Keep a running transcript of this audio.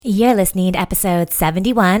You're listening to episode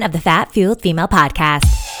 71 of the Fat Fueled Female Podcast.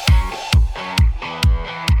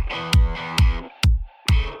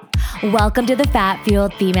 Welcome to the Fat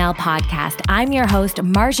Fueled Female Podcast. I'm your host,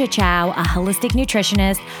 Marcia Chow, a holistic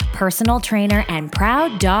nutritionist, personal trainer, and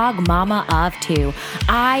proud dog mama of two.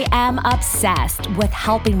 I am obsessed with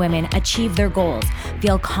helping women achieve their goals,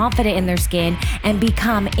 feel confident in their skin, and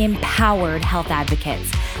become empowered health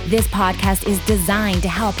advocates. This podcast is designed to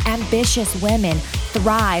help ambitious women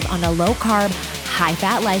thrive on a low-carb,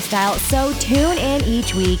 high-fat lifestyle, so tune in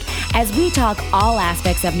each week as we talk all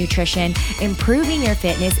aspects of nutrition, improving your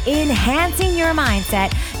fitness, enhancing your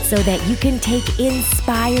mindset so that you can take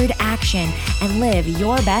inspired action and live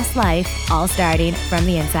your best life, all starting from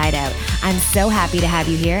the inside out. I'm so happy to have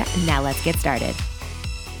you here. Now let's get started.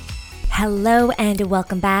 Hello and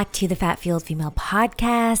welcome back to the Fat Fueled Female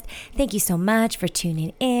Podcast. Thank you so much for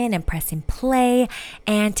tuning in and pressing play.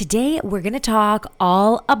 And today we're going to talk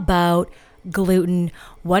all about gluten,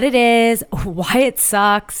 what it is, why it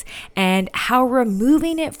sucks, and how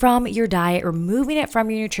removing it from your diet, removing it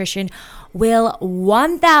from your nutrition will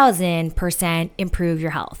 1000% improve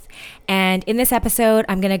your health. And in this episode,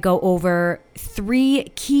 I'm going to go over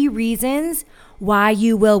 3 key reasons why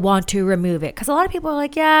you will want to remove it. Because a lot of people are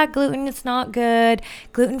like, yeah, gluten, it's not good.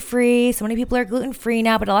 Gluten-free. So many people are gluten-free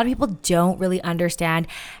now, but a lot of people don't really understand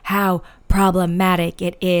how problematic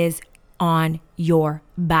it is on your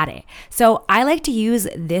body. So I like to use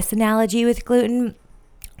this analogy with gluten.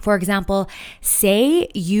 For example, say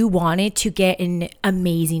you wanted to get in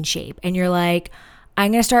amazing shape and you're like,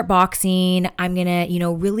 I'm going to start boxing. I'm going to,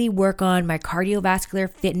 really work on my cardiovascular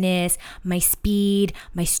fitness, my speed,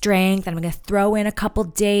 my strength. And I'm going to throw in a couple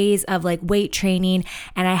days of weight training.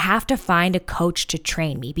 And I have to find a coach to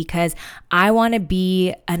train me because I want to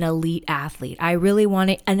be an elite athlete. I really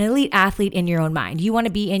want an elite athlete in your own mind. You want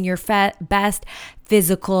to be in your best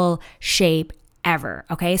physical shape ever.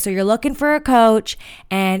 Okay. So you're looking for a coach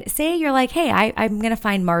and say you're like, hey, I'm going to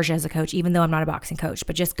find Marja as a coach, even though I'm not a boxing coach,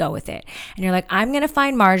 but just go with it. And you're like, I'm going to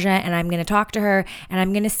find Marja and I'm going to talk to her and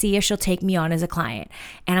I'm going to see if she'll take me on as a client.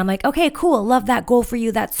 And I'm like, okay, cool. Love that goal for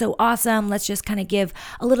you. That's so awesome. Let's just kind of give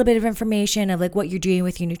a little bit of information of what you're doing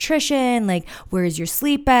with your nutrition, where is your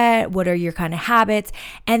sleep at? What are your kind of habits?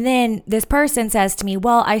 And then this person says to me,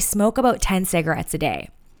 well, I smoke about 10 cigarettes a day.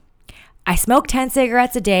 I smoke 10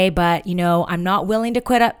 cigarettes a day, but I'm not willing to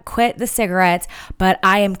quit the cigarettes, but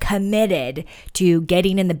I am committed to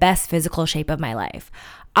getting in the best physical shape of my life.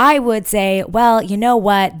 I would say, well, you know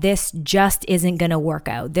what? This just isn't going to work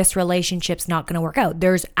out. This relationship's not going to work out.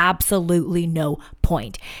 There's absolutely no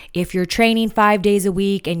point. If you're training 5 days a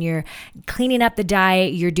week and you're cleaning up the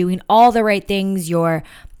diet, you're doing all the right things, you're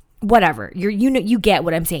whatever, you get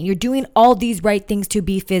what I'm saying. You're doing all these right things to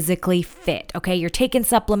be physically fit, okay? You're taking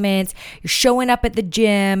supplements, you're showing up at the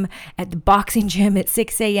gym, at the boxing gym at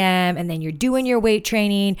 6 a.m., and then you're doing your weight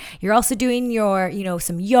training. You're also doing your,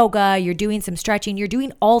 some yoga, you're doing some stretching, you're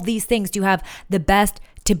doing all these things to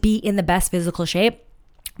be in the best physical shape.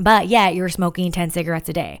 But yeah, you're smoking 10 cigarettes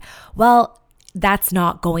a day. Well, that's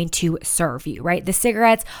not going to serve you, right? The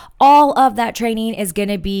cigarettes, all of that training is going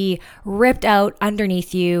to be ripped out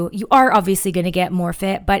underneath you. You are obviously going to get more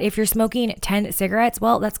fit, but if you're smoking 10 cigarettes,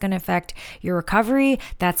 well, that's going to affect your recovery.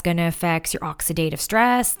 That's going to affect your oxidative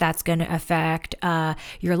stress. That's going to affect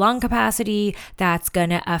your lung capacity. That's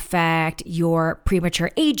going to affect your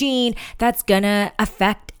premature aging. That's going to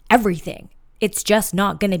affect everything. It's just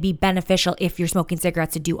not going to be beneficial if you're smoking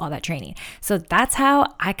cigarettes to do all that training. So that's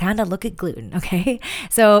how I kind of look at gluten, okay?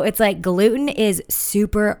 So it's gluten is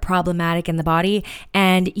super problematic in the body.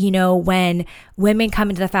 And, when women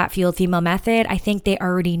come into the Fat Fueled Female method, I think they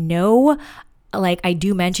already know, I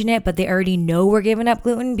do mention it, but they already know we're giving up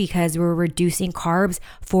gluten because we're reducing carbs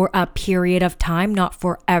for a period of time, not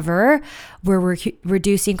forever. We're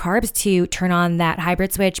reducing carbs to turn on that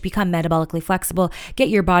hybrid switch, become metabolically flexible, get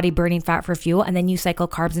your body burning fat for fuel, and then you cycle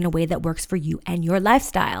carbs in a way that works for you and your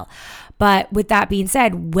lifestyle. But with that being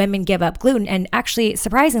said, women give up gluten. And actually,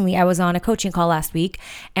 surprisingly, I was on a coaching call last week,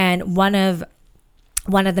 and one of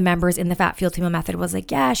the members in the Fat Fueled Female method was like,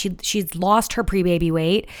 yeah, she's lost her pre-baby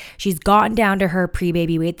weight. She's gotten down to her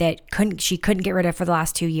pre-baby weight that she couldn't get rid of for the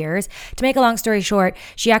last 2 years. To make a long story short,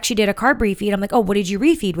 she actually did a carb refeed. I'm like, oh, what did you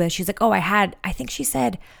refeed with? She's like, oh, I think she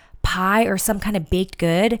said pie or some kind of baked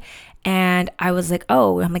good. And I was like,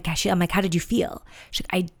 oh, I'm like, how did you feel? She's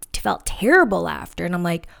like, I felt terrible after. And I'm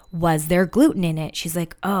like, was there gluten in it? She's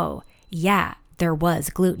like, oh, yeah. there was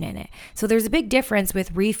gluten in it. So there's a big difference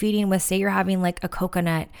with refeeding with, say you're having like a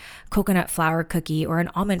coconut flour cookie or an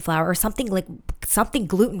almond flour or something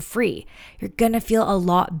gluten-free. You're going to feel a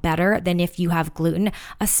lot better than if you have gluten,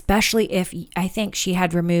 especially if, I think she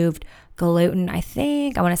had removed gluten, I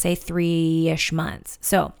want to say 3-ish months.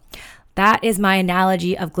 So that is my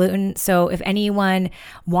analogy of gluten. So if anyone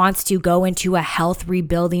wants to go into a health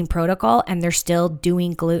rebuilding protocol and they're still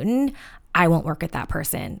doing gluten, I won't work with that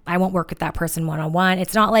person. I won't work with that person one-on-one.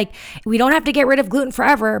 It's not like we don't have to get rid of gluten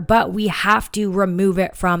forever, but we have to remove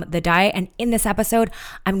it from the diet. And in this episode,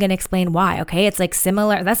 I'm going to explain why, okay? It's like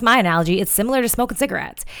similar. That's my analogy. It's similar to smoking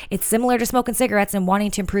cigarettes. It's similar to smoking cigarettes and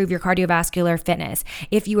wanting to improve your cardiovascular fitness.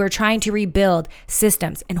 If you are trying to rebuild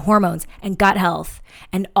systems and hormones and gut health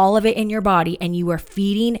and all of it in your body, and you are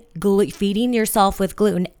feeding yourself with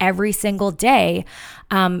gluten every single day,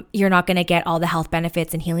 you're not going to get all the health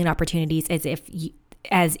benefits and healing opportunities as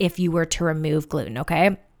if you were to remove gluten,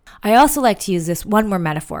 okay? I also like to use this one more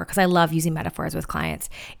metaphor because I love using metaphors with clients.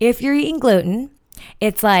 If you're eating gluten,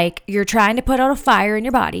 it's like you're trying to put out a fire in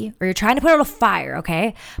your body, or you're trying to put out a fire,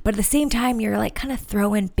 okay? But at the same time, you're like kind of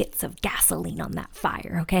throwing bits of gasoline on that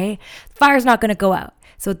fire, okay? Fire's not going to go out.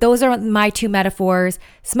 So those are my two metaphors: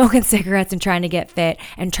 smoking cigarettes and trying to get fit,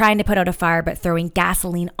 and trying to put out a fire but throwing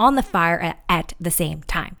gasoline on the fire at the same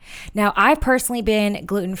time. Now, I've personally been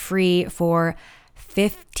gluten-free for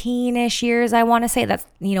 15-ish years, I want to say. That's,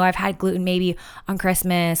 I've had gluten maybe on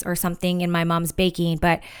Christmas or something in my mom's baking,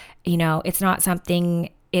 but, it's not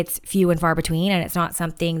something, it's few and far between, and it's not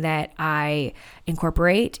something that I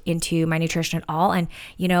incorporate into my nutrition at all. And,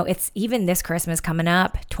 it's even this Christmas coming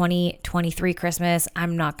up, 2023 Christmas,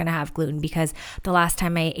 I'm not going to have gluten because the last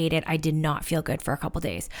time I ate it, I did not feel good for a couple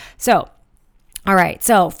days. So, all right.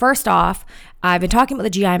 So first off, I've been talking about the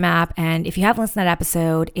GI map, and if you haven't listened to that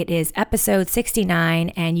episode, it is episode 69,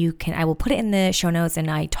 and I will put it in the show notes, and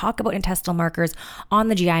I talk about intestinal markers on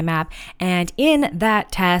the GI map. And in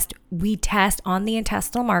that test, we test on the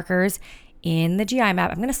intestinal markers in the GI map.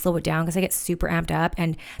 I'm going to slow it down because I get super amped up,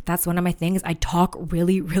 and that's one of my things. I talk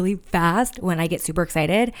really, really fast when I get super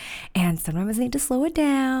excited, and sometimes I need to slow it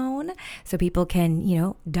down so people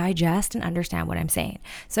can, digest and understand what I'm saying.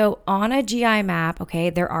 So on a GI map, okay,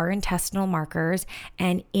 there are intestinal markers,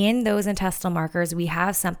 and in those intestinal markers, we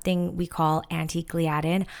have something we call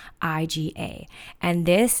anti-gliadin, IgA, and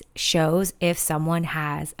this shows if someone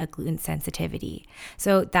has a gluten sensitivity.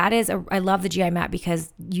 So I love the GI map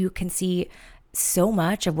because you can see so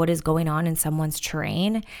much of what is going on in someone's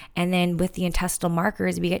terrain. And then with the intestinal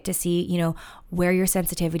markers, we get to see, where your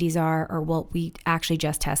sensitivities are, or we actually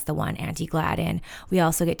just test the one, anti-gliadin. We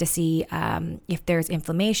also get to see if there's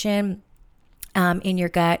inflammation in your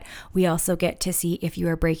gut. We also get to see if you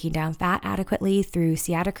are breaking down fat adequately through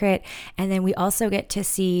steatocrit. And then we also get to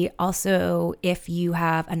see if you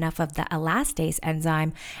have enough of the elastase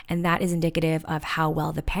enzyme, and that is indicative of how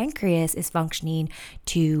well the pancreas is functioning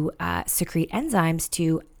to secrete enzymes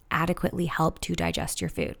to adequately help to digest your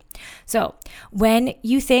food. So when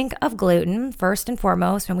you think of gluten, first and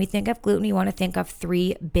foremost, when we think of gluten, we want to think of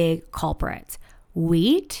 3 big culprits: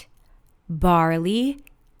 wheat, barley,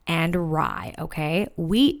 and rye, okay?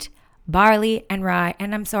 Wheat, barley, and rye.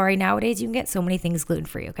 And I'm sorry, nowadays you can get so many things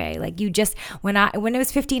gluten-free, okay? Like when it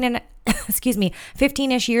was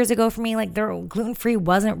 15-ish years ago for me, like the gluten-free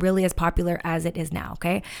wasn't really as popular as it is now,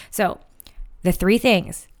 okay? So the 3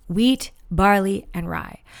 things: wheat, barley, and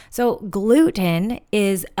rye. So gluten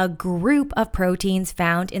is a group of proteins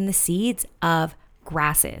found in the seeds of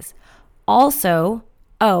grasses. Also,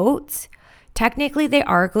 oats. Technically, they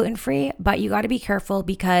are gluten-free, but you got to be careful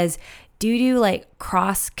because due to like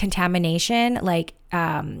cross-contamination,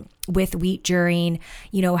 with wheat during,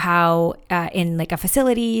 how in like a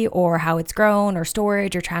facility, or how it's grown, or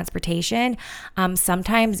storage, or transportation,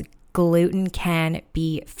 sometimes gluten can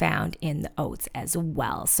be found in the oats as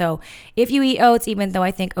well. So if you eat oats, even though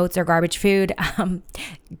I think oats are garbage food,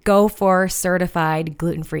 go for certified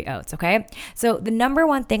gluten-free oats, okay? So the number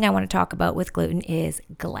one thing I want to talk about with gluten is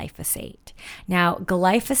glyphosate. Now,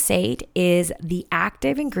 glyphosate is the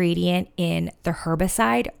active ingredient in the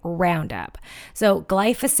herbicide Roundup. So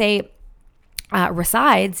glyphosate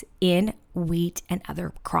resides in wheat and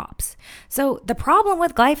other crops. So the problem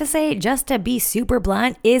with glyphosate, just to be super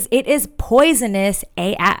blunt, is it is poisonous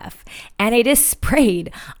AF, and it is sprayed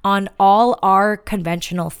on all our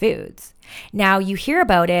conventional foods. Now, you hear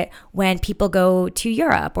about it when people go to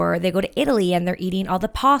Europe, or they go to Italy and they're eating all the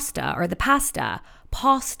pasta,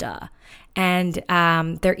 and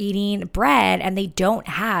they're eating bread and they don't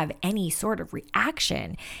have any sort of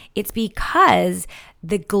reaction. It's because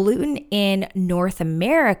the gluten in North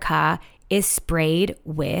America is sprayed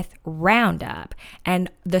with Roundup. And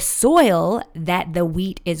the soil that the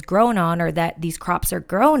wheat is grown on, or that these crops are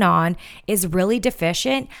grown on, is really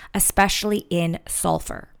deficient, especially in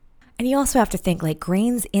sulfur. And you also have to think, like,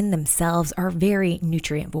 grains in themselves are very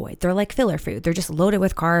nutrient void. They're like filler food. They're just loaded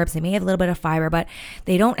with carbs. They may have a little bit of fiber, but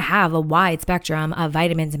they don't have a wide spectrum of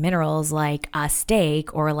vitamins and minerals like a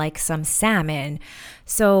steak or like some salmon.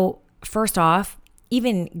 So first off,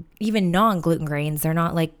 even non-gluten grains, they're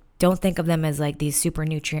not like, don't think of them as like these super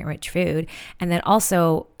nutrient rich food. And then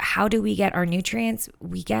also, how do we get our nutrients?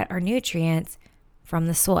 We get our nutrients from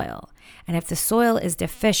the soil. And if the soil is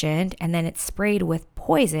deficient and then it's sprayed with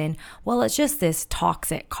poison, well, it's just this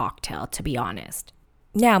toxic cocktail, to be honest.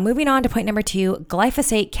 Now, moving on to point number 2,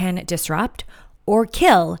 glyphosate can disrupt or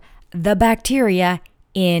kill the bacteria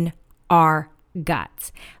in our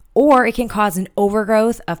guts. Or it can cause an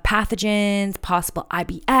overgrowth of pathogens, possible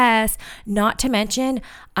IBS, not to mention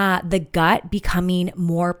the gut becoming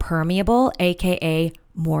more permeable, aka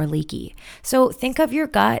more leaky. So think of your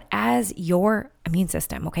gut as your immune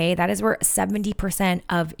system, okay? That is where 70%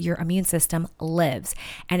 of your immune system lives.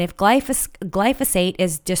 And if glyphosate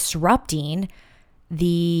is disrupting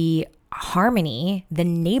the harmony, the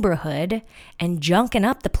neighborhood, and junking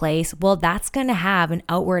up the place, well, that's going to have an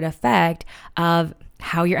outward effect of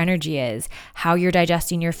how your energy is, how you're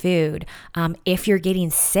digesting your food, if you're getting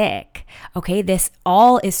sick. Okay, this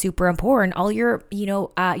all is super important. All your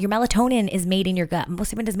melatonin is made in your gut.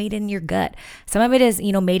 Most of it is made in your gut. Some of it is,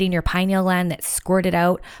 made in your pineal gland that's squirted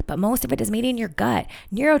out, but most of it is made in your gut.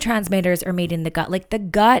 Neurotransmitters are made in the gut. Like the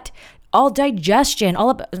gut, all absorption,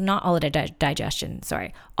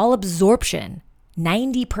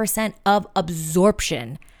 90% of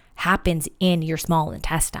absorption happens in your small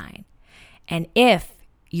intestine. And if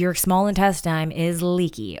your small intestine is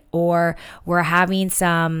leaky, or we're having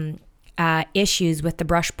some issues with the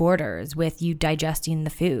brush borders, with you digesting the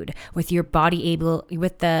food, with your body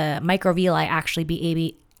with the microvilli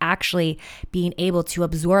actually being able to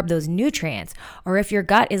absorb those nutrients, or if your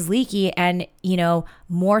gut is leaky and,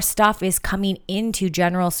 more stuff is coming into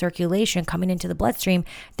general circulation, coming into the bloodstream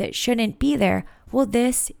that shouldn't be there, well,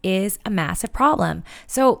 this is a massive problem.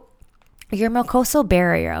 So your mucosal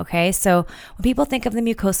barrier, okay? So when people think of the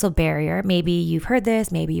mucosal barrier, maybe you've heard this,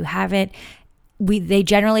 maybe you haven't. They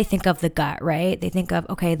generally think of the gut, right? They think of,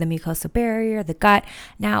 okay, the mucosal barrier, the gut.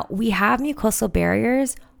 Now, we have mucosal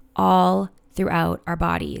barriers all throughout our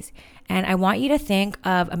bodies. And I want you to think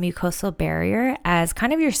of a mucosal barrier as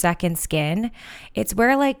kind of your second skin. It's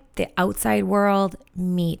where like the outside world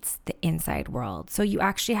meets the inside world. So you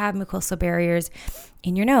actually have mucosal barriers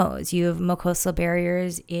in your nose. You have mucosal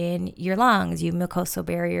barriers in your lungs. You have mucosal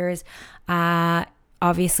barriers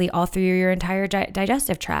obviously all through your entire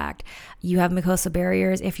digestive tract. You have mucosal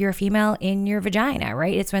barriers if you're a female in your vagina,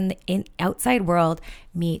 right? It's when the outside world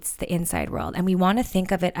meets the inside world. And we want to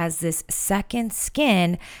think of it as this second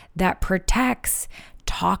skin that protects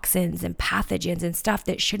toxins and pathogens and stuff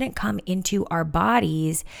that shouldn't come into our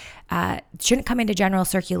bodies, shouldn't come into general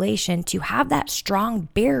circulation, to have that strong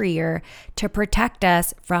barrier to protect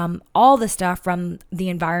us from all the stuff from the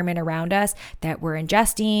environment around us that we're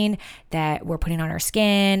ingesting, that we're putting on our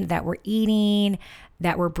skin, that we're eating,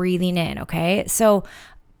 that we're breathing in, okay? So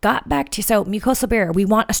mucosal barrier, we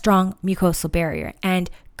want a strong mucosal barrier, and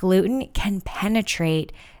gluten can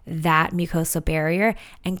penetrate that mucosal barrier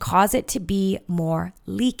and cause it to be more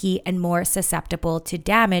leaky and more susceptible to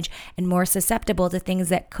damage and more susceptible to things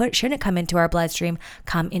that shouldn't come into our bloodstream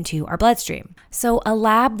come into our bloodstream. So a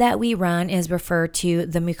lab that we run is referred to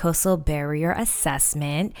the mucosal barrier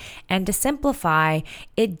assessment. And to simplify,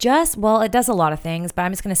 it does a lot of things, but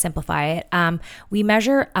I'm just going to simplify it. We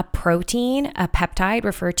measure a protein, a peptide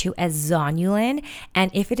referred to as zonulin, and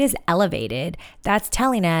if it is elevated, that's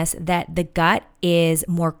telling us that the gut is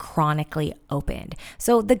more chronically opened.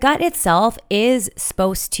 So the gut itself is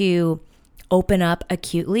supposed to open up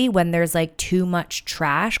acutely when there's like too much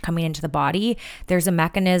trash coming into the body. There's a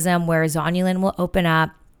mechanism where zonulin will open up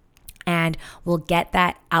and we'll get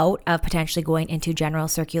that out of potentially going into general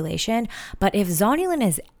circulation. But if zonulin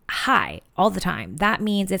is high all the time, that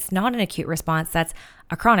means it's not an acute response, that's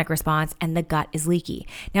a chronic response, and the gut is leaky.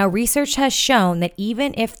 Now, research has shown that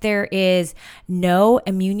even if there is no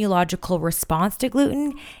immunological response to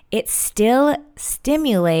gluten, it still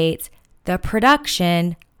stimulates the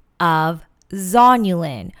production of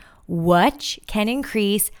zonulin, which can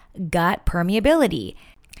increase gut permeability.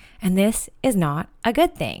 And this is not a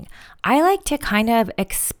good thing. I like to kind of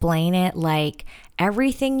explain it like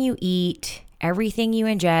everything you eat, everything you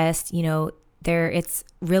ingest, it's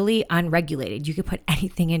really unregulated. You could put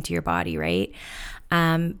anything into your body, right?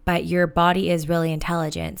 But your body is really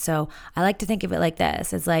intelligent. So I like to think of it like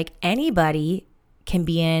this. It's like anybody can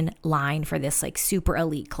be in line for this like super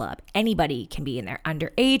elite club. Anybody can be in there.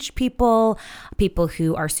 Underage people, people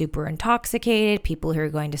who are super intoxicated, people who are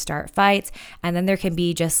going to start fights. And then there can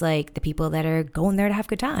be just like the people that are going there to have a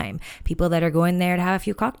good time, people that are going there to have a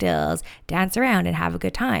few cocktails, dance around and have a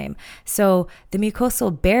good time. So the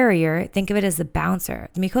mucosal barrier, think of it as the bouncer.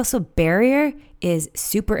 The mucosal barrier is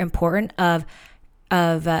super important of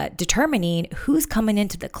determining who's coming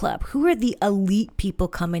into the club, who are the elite people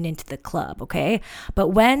coming into the club, okay? But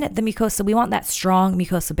when the mucosa, we want that strong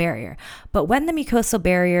mucosal barrier. But when the mucosal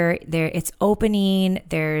barrier, it's opening,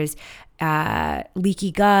 there's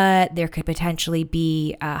leaky gut, there could potentially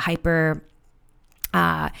be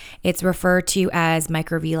it's referred to as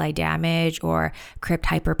microvilli damage or crypt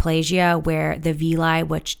hyperplasia, where the villi,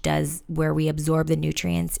 where we absorb the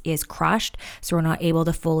nutrients, is crushed. So we're not able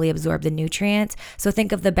to fully absorb the nutrients. So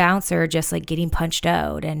think of the bouncer just like getting punched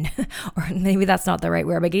out, and or maybe that's not the right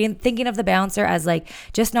word, but thinking of the bouncer as like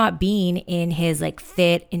just not being in his like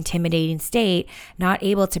fit, intimidating state, not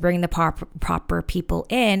able to bring the proper people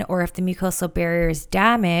in, or if the mucosal barrier is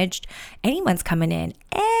damaged, anyone's coming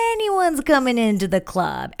into the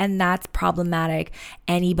club, and that's problematic.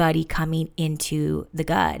 Anybody coming into the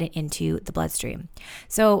gut and into the bloodstream.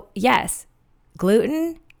 So yes,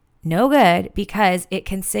 gluten, no good, because it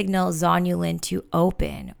can signal zonulin to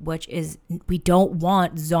open, which is, we don't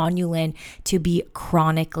want zonulin to be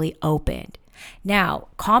chronically opened. Now,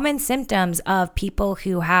 common symptoms of people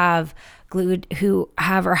who have gluten,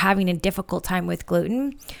 are having a difficult time with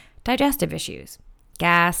gluten: digestive issues,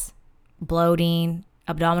 gas, bloating,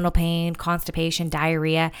 abdominal pain, constipation,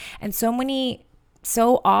 diarrhea. And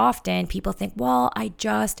so often people think, well, I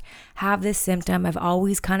just have this symptom. I've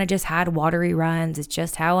always kind of just had watery runs. It's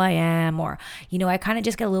just how I am. Or, I kind of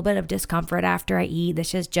just get a little bit of discomfort after I eat.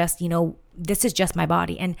 This is just my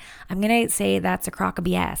body. And I'm going to say that's a crock of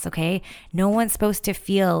BS, okay? No one's supposed to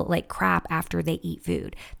feel like crap after they eat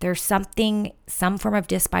food. There's some form of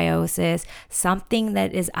dysbiosis, something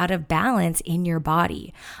that is out of balance in your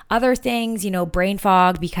body. Other things, brain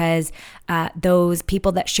fog, because those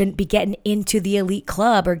people that shouldn't be getting into the elite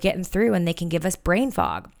club are getting through, and they can give us brain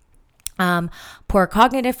fog. Poor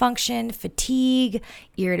cognitive function, fatigue,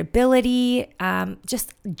 irritability,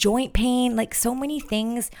 just joint pain. Like, so many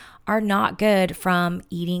things are not good from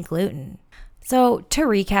eating gluten. So to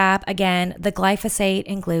recap, again, the glyphosate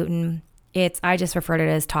in gluten, I just refer to it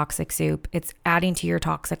as toxic soup. It's adding to your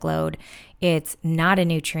toxic load. It's not a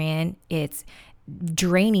nutrient. It's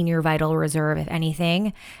draining your vital reserve, if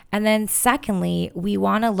anything. And then secondly, we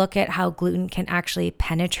want to look at how gluten can actually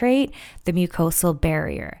penetrate the mucosal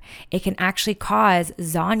barrier. It can actually cause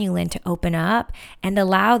zonulin to open up and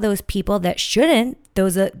allow those people that shouldn't,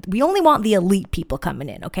 we only want the elite people coming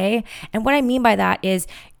in, okay? And what I mean by that is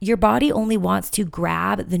your body only wants to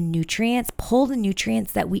grab the nutrients, pull the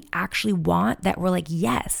nutrients that we actually want, that we're like,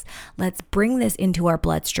 yes, let's bring this into our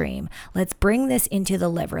bloodstream. Let's bring this into the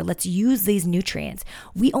liver. Let's use these nutrients.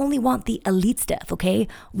 We only want the elite stuff, okay?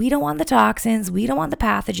 We don't want the toxins. We don't want the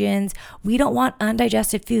pathogens. We don't want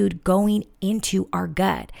undigested food going into our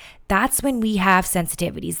gut. That's when we have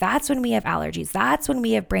sensitivities. That's when we have allergies. That's when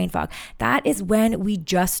we have brain fog. That is when we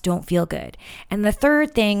just don't feel good. And the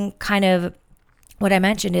third thing, kind of what I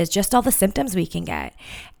mentioned, is just all the symptoms we can get.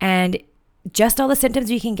 And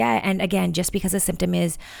again, just because a symptom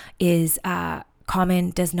is common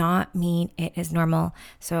does not mean it is normal.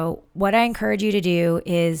 So what I encourage you to do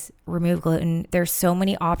is remove gluten. There's so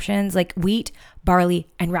many options, like wheat, barley,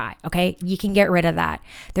 and rye. Okay. You can get rid of that.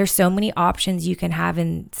 There's so many options you can have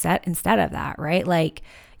instead of that, right? Like,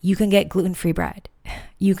 you can get gluten-free bread.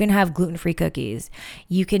 You can have gluten-free cookies.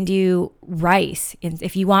 You can do rice. And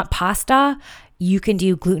if you want pasta, you can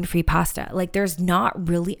do gluten-free pasta. Like, there's not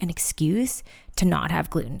really an excuse to not have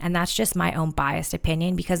gluten. And that's just my own biased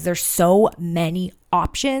opinion, because there's so many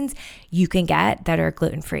options you can get that are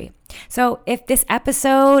gluten-free. So if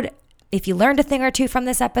you learned a thing or two from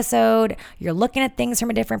this episode, you're looking at things from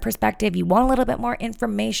a different perspective, you want a little bit more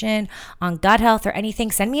information on gut health or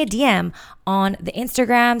anything, send me a DM on the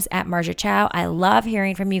Instagrams at Marja Chow. I love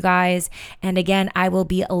hearing from you guys. And again, I will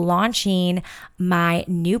be launching my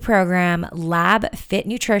new program, Lab Fit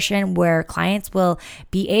Nutrition, where clients will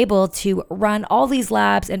be able to run all these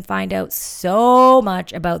labs and find out so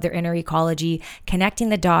much about their inner ecology, connecting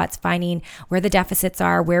the dots, finding where the deficits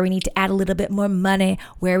are, where we need to add a little bit more money,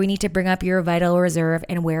 where we need to bring bring up your vital reserve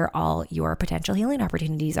and where all your potential healing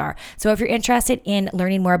opportunities are. So if you're interested in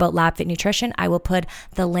learning more about Lab Fit Nutrition, I will put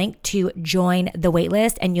the link to join the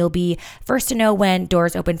waitlist, and you'll be first to know when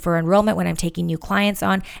doors open for enrollment, when I'm taking new clients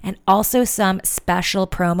on, and also some special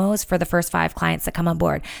promos for the first 5 clients that come on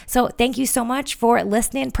board. So thank you so much for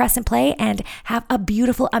listening, press and play, and have a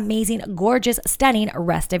beautiful, amazing, gorgeous, stunning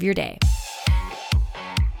rest of your day.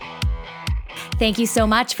 Thank you so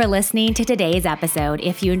much for listening to today's episode.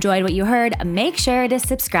 If you enjoyed what you heard, make sure to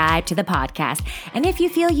subscribe to the podcast. And if you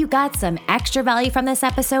feel you got some extra value from this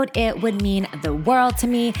episode, it would mean the world to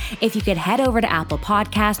me if you could head over to Apple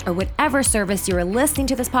Podcast or whatever service you are listening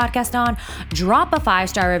to this podcast on, drop a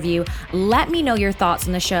 5-star review, let me know your thoughts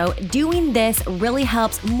on the show. Doing this really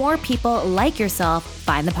helps more people like yourself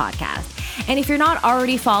find the podcast. And if you're not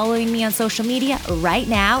already following me on social media, right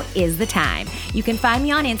now is the time. You can find me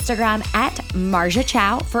on Instagram at Marja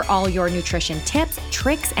Chow for all your nutrition tips,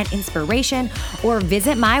 tricks, and inspiration, or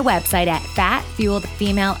visit my website at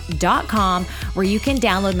fatfueledfemale.com, where you can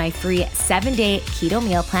download my free 7-day keto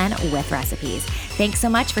meal plan with recipes. Thanks so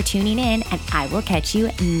much for tuning in, and I will catch you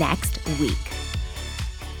next week.